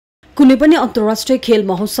कुनै पनि अन्तर्राष्ट्रिय खेल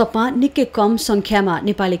महोत्सवमा निकै कम संख्यामा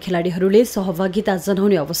नेपाली खेलाडीहरूले सहभागिता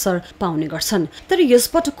जनाउने अवसर पाउने गर्छन्। तर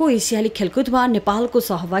यसपटकको एसियाली खेलकुदमा नेपालको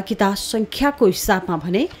सहभागिता संख्याको हिसाबमा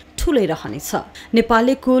भने ठूलै रहनेछ।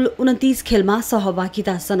 नेपालले कुल 29 खेलमा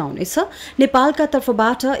सहभागिता जनाउनेछ। नेपालका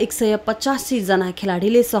तर्फबाट 185 जना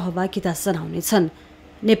खेलाडीले सहभागिता जनाउनेछन्।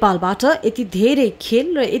 नेपालबाट यति धेरै खेल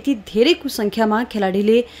र यति धेरैको संख्यामा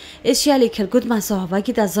खेलाडीले एसियाली खेलकुदमा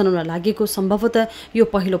सहभागिता जनाउन लागेको सम्भवतः यो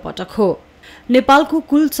पहिलो पटक हो। नेपालको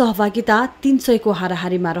कुल सहभागिता 300 को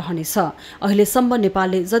हाराहारीमा रहनेछ। अहिलेसम्म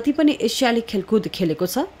नेपालले जति पनि एसियाली खेलकुद खेलेको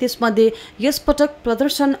छ त्यसमध्ये यसपटक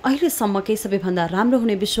प्रदर्शन अहिलेसम्मकै सबैभन्दा राम्रो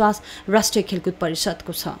हुने विश्वास राष्ट्रिय खेलकुद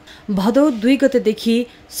परिषदको छ। भदौ 2 गतेदेखि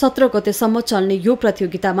 17 गतेसम्म चल्ने यो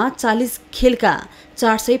प्रतियोगितामा 40 खेलका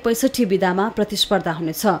 465 विधामा प्रतिस्पर्धा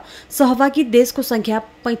हुनेछ। सहभागी देशको संख्या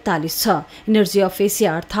 45 छ। इनर्जी अफ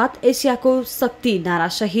एसिया अर्थात् एसियाको शक्ति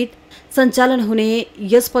नारासहित सञ्चालन हुने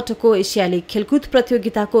यसपटकको एसियाली खेलकुद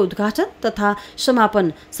प्रतियोगिताको उद्घाटन तथा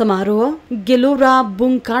समापन समारोह गेलोरा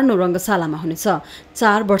बुङकार्नो रङ्गशालामा हुनेछ।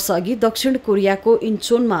 4 वर्ष अघि दक्षिण कोरियाको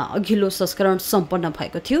इन्चोनमा अघिल्लो संस्करण सम्पन्न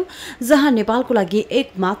भएको थियो, जहाँ नेपालको लागि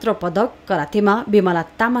एक मात्र पदक करातेमा बिमला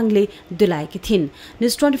तामाङले दिलाएकी थिइन्।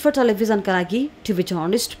 न्युज 24 टेलिभिजनका लागि टिभी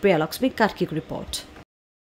जर्नलिस्ट प्रियालक्ष्मी कार्कीको रिपोर्ट।